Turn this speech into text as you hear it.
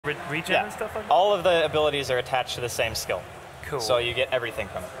regen and stuff like that? All of the abilities are attached to the same skill. Cool. So you get everything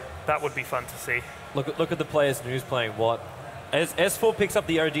from it. That would be fun to see. Look at the players who's playing what. As S4 picks up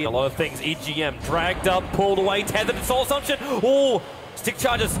the OD, a lot of things. EGM dragged up, pulled away, tethered to Soul Assumption. Oh, stick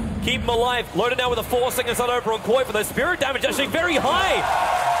charges keep him alive. Loaded now with a 4-second stun over on Koi for the spirit damage actually very high.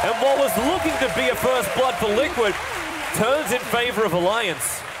 And what was looking to be a first blood for Liquid turns in favor of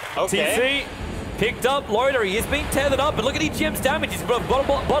Alliance. Okay. TC picked up Loader, he is being tethered up, but look at EGM's damage, he's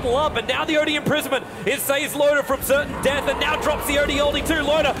bottle up, and now the OD imprisonment. It saves Loader from certain death, and now drops the OD ulti too.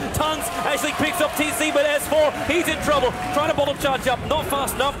 Loader, Tongues actually picks up TC, but S4, he's in trouble. Trying to bottle charge up, not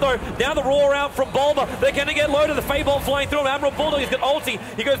fast enough though. Now the roar out from Bulba, they're gonna get Loader, the Fable flying through him. Admiral Bulldog, he's got ulti,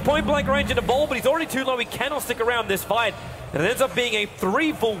 he goes point blank range into Bulba, but he's already too low, he cannot stick around this fight. And it ends up being a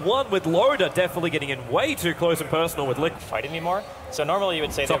 3-for-1 with Loader, definitely getting in way too close and personal with Liquid. Fight anymore? So normally you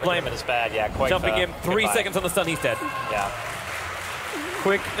would say that Limit is bad. Yeah, quite. Jumping in, 3 seconds on the stun, he's dead. Yeah.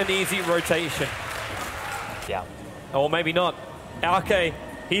 Quick and easy rotation. Yeah. Or maybe not. RK,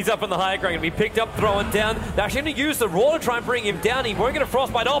 he's up in the higher ground, gonna be picked up, thrown down. They're actually gonna use the Roar to try and bring him down. He won't get a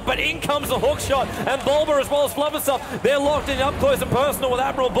frostbite off, but in comes the hook shot. And Bulba as well as Flufferstuff, they're locked in up close and personal with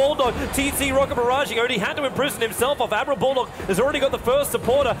Admiral Bulldog. TC Rocket barraging, already had to imprison himself off. Admiral Bulldog has already got the first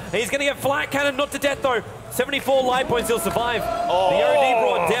supporter. And he's gonna get flat cannon, not to death though. 74 life points, he'll survive. Oh. The OD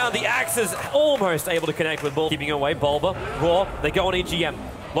brought down, the Axe is almost able to connect with Bulba. Keeping away Bulba, Raw, they go on EGM.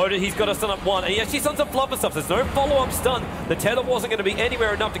 Loaded, he's got to stun up one, and he actually stuns up Flufferstuff. There's no follow-up stun. The tether wasn't going to be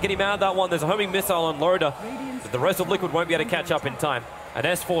anywhere enough to get him out of that one. There's a homing missile on Loader, but the rest of Liquid won't be able to catch up in time. And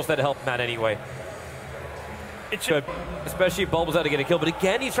S4's there to help Matt anyway. It's good, especially if Bulba's out to get a kill, but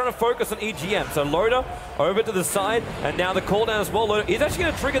again, he's trying to focus on EGM. So Loader over to the side, and now the cooldown as well. Loader is actually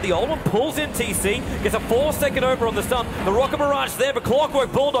going to trigger the old one, pulls in TC, gets a 4-second over on the stun. The Rocket Barrage there, but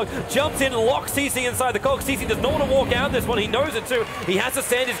Clockwork Bulldog jumps in and locks TC inside the cogs. TC does not want to walk out this one, he knows it too. He has to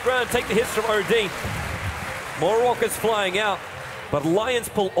stand his ground and take the hits from OD. More rockets flying out. But Alliance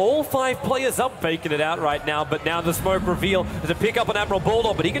pull all 5 players up, faking it out right now. But now the smoke reveal is a pick up on Admiral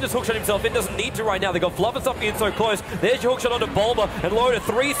Bulldog, but he can just hookshot himself in, doesn't need to right now. They got Flufferstuff in so close. There's your hookshot onto Bulba, and Loader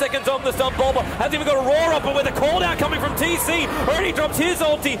 3 seconds on the stun. Bulba hasn't even got a roar up, but with a call down coming from TC, already drops his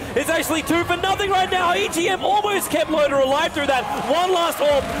ulti. It's actually 2 for nothing right now. EGM almost kept Loader alive through that. One last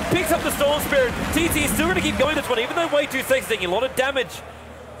orb, picks up the Storm Spirit. TC is still going to keep going this one, even though way 2 seconds, taking a lot of damage.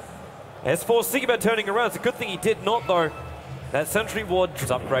 S4's thinking about turning around. It's a good thing he did not though. That Sentry Ward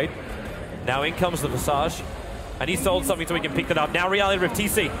upgrade. Now in comes the Visage. And he sold something so he can pick that up. Now Reality Rift,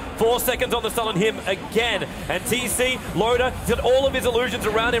 TC. 4 seconds on the stun on him again. And TC, Loader, he's got all of his illusions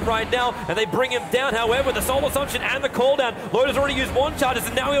around him right now. And they bring him down. However, the Soul Assumption and the cooldown. Loader's already used 1 charges,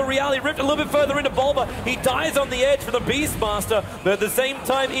 and now he'll Reality Rift a little bit further into Bulba. He dies on the edge for the Beastmaster. But at the same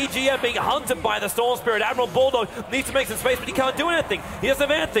time, EGM being hunted by the Storm Spirit. Admiral Bulldog needs to make some space, but he can't do anything. He doesn't have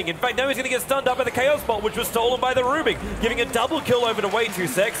anything. In fact, now he's going to get stunned up by the Chaos Bolt, which was stolen by the Rubik, giving a double kill over to Way Too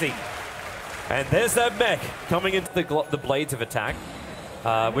Sexy. And there's that mech coming into the blades of attack,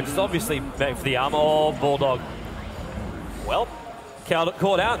 which is obviously meant for the armor. Oh, Bulldog. Well,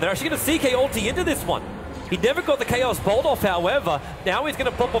 caught out. They're actually going to CK ulti into this one. He never got the Chaos Bolt off, however. Now he's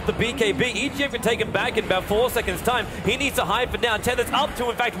going to pop off the BKB. EGM can take him back in about 4 seconds' time. He needs to hide for now. Tether's up to,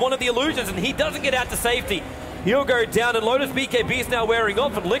 in fact, one of the illusions, and he doesn't get out to safety. He'll go down, and Loader's BKB is now wearing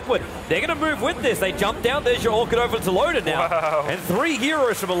off, and Liquid, they're going to move with this. They jump down. There's your Orchid over to Loader now. Wow. And 3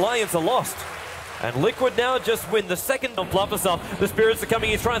 heroes from Alliance are lost. And Liquid now just win the second on Flufferstuff. The Spirits are coming.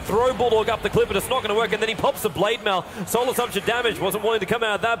 He's trying to throw Bulldog up the cliff, but it's not going to work. And then he pops the Blade Mail. Soul Assumption damage. Wasn't wanting to come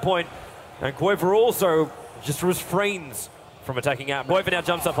out at that point. And Koifer also just refrains from attacking out. Koifer now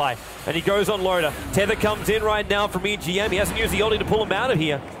jumps up high. And he goes on Loader. Tether comes in right now from EGM. He hasn't used the ulti to pull him out of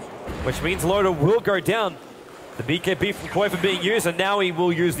here, which means Loader will go down. The BKB from Koifer being used, and now he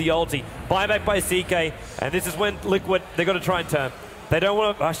will use the ulti. Buyback by CK. And this is when Liquid, they've got to try and turn. They don't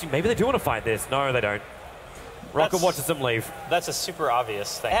want to, actually, maybe they do want to fight this. No, they don't. Rocket watches them leave. That's a super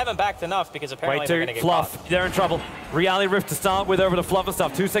obvious thing. They haven't backed enough because apparently they're going to get Fluff, caught. they're in trouble. Reality Rift to start with over to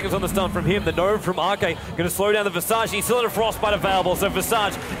Flufferstuff. 2 seconds on the stun from him. The Nova from RK going to slow down the Visage. He's still in a Frostbite available, so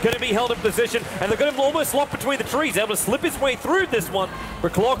Visage going to be held in position. And they're going to almost lock between the trees, able to slip his way through this one.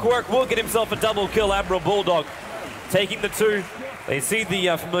 But Clockwork will get himself a double kill. Admiral Bulldog taking the 2. They see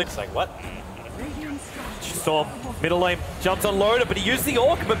the familiar. It's like, what? Storm, middle lane, jumps on Loader, but he used the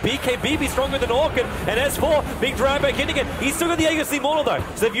Orchid, but BKB be stronger than Orchid, and S4 being dragged back in again. He's still got the Aegis Immortal though,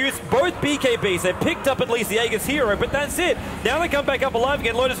 so they've used both BKBs. They've picked up at least the Aegis Hero, but that's it. Now they come back up alive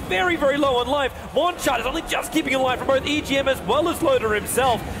again. Loader's very, very low on life. One shot is only just keeping alive from both EGM as well as Loader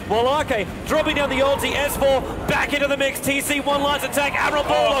himself, while RK dropping down the ulti. S4 back into the mix. TC one last attack. Admiral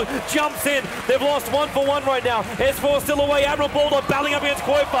Bulldog jumps in. They've lost 1-for-1 right now. S4 still away. Admiral Bulldog battling up against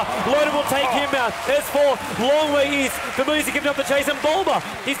Kuiper. Loaded will take him out. S4 long way east. Familiar's giving up the chase, and Bulba,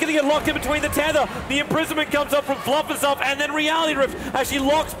 he's going to get locked in between the tether. The imprisonment comes up from Fluff and stuff, and then Reality Rift actually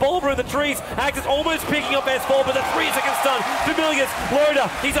locks Bulba in the trees. Axis almost picking up S4, but the 3-second stun. Familiar's Loader.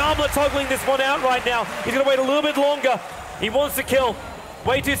 He's armlet toggling this one out right now. He's going to wait a little bit longer. He wants to kill.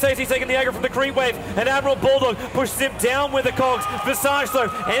 Way too safe, he's taking the aggro from the creep wave, and Admiral Bulldog pushes him down with the cogs. Visage, though,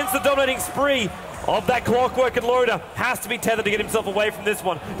 ends the dominating spree of that Clockwork, and Loader has to be tethered to get himself away from this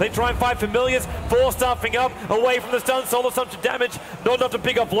one. They try and fight Familiars, 4-stuffing up, away from the stun, solo assumption damage, not enough to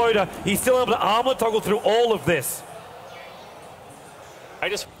pick up Loader. He's still able to armor toggle through all of this.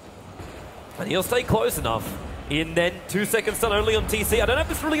 And he'll stay close enough. In then 2-second stun only on TC. I don't know if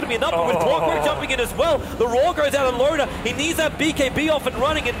this is really going to be enough, but with Clockwork jumping in as well, the Raw goes out on Loader. He needs that BKB off and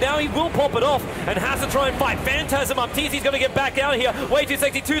running, and now he will pop it off and has to try and fight. Phantasm up. TC's going to get back out here. Way too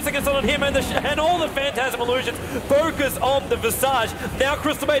sexy. 2-second stun on him, and all the Phantasm illusions focus on the Visage. Now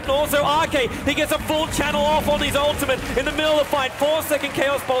Crystal Bait and also Arcade. He gets a full channel off on his ultimate in the middle of the fight. 4-second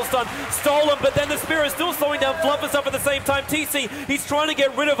Chaos Ball stun. Stolen, but then the Spirit still slowing down Fluff and stuff at the same time. TC, he's trying to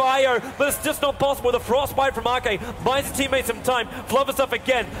get rid of IO, but it's just not possible. The Frostbite from Arcade buys his teammates some time. Flubber stuff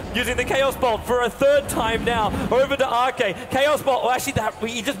again, using the Chaos Bolt for a 3rd time now. Over to Arcade. Chaos Bolt, actually,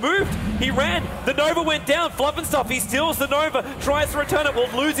 he just moved. He ran. The Nova went down. Fluff and stuff, he steals the Nova, tries to return it, will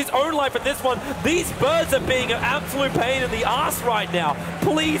lose his own life in this one. These birds are being an absolute pain in the ass right now.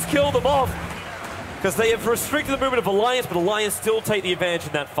 Please kill them off. Because they have restricted the movement of Alliance, but Alliance still take the advantage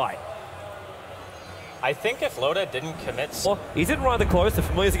in that fight. I think if Loda didn't commit... Well, he's in rather close. The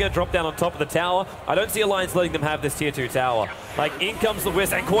Familiars are going to drop down on top of the tower. I don't see Alliance letting them have this tier 2 tower. Like, in comes the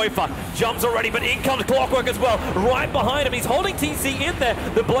Wisp, and Kuiper jumps already, but in comes Clockwork as well. Right behind him. He's holding TC in there.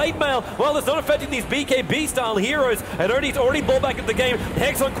 The Blade Mail, well, it's not affecting these BKB-style heroes. And he's already ball back into the game.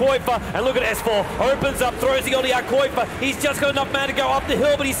 Hex on Kuiper, and look at S4. Opens up, throws the ulti out Kuiper. He's just got enough mana to go up the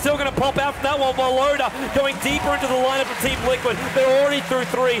hill, but he's still going to pop out from that one, while Loda going deeper into the lineup of Team Liquid. They're already through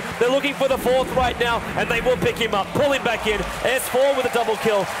 3. They're looking for the 4th right now, and they will pick him up, pull him back in. S4 with a double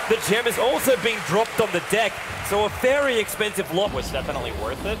kill. The gem is also being dropped on the deck, so a very expensive lock. Was definitely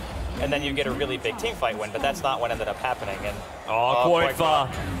worth it, and then you get a really big team fight win, but that's not what ended up happening. And Kuiper,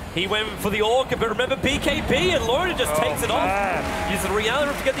 he went for the Orca, but remember BKB, and Loda just takes it off. Uses the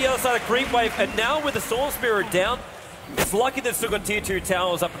Reality to get the other side of Creep Wave, and now with the Storm Spirit down, it's lucky they've still got tier 2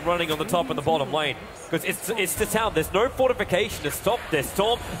 towers up and running on the top and the bottom lane. Because it's the town. There's no fortification to stop this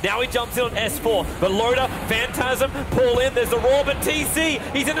Storm. Now he jumps in on S4. But Loda, Phantasm, pull in. There's the Raw, but TC,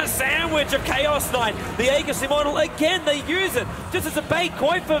 he's in a sandwich of Chaos Knight. The Aegis model, again, they use it. Just as a bait,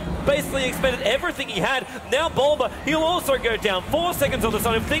 Kuiper basically expended everything he had. Now Bulba, he'll also go down. 4 seconds on the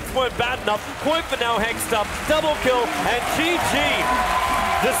sun. If things weren't bad enough, Kuiper now hexed up. Double kill, and GG.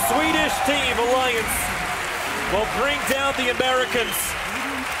 The Swedish team Alliance will bring down the Americans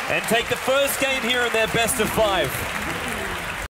and take the first game here in their best of 5.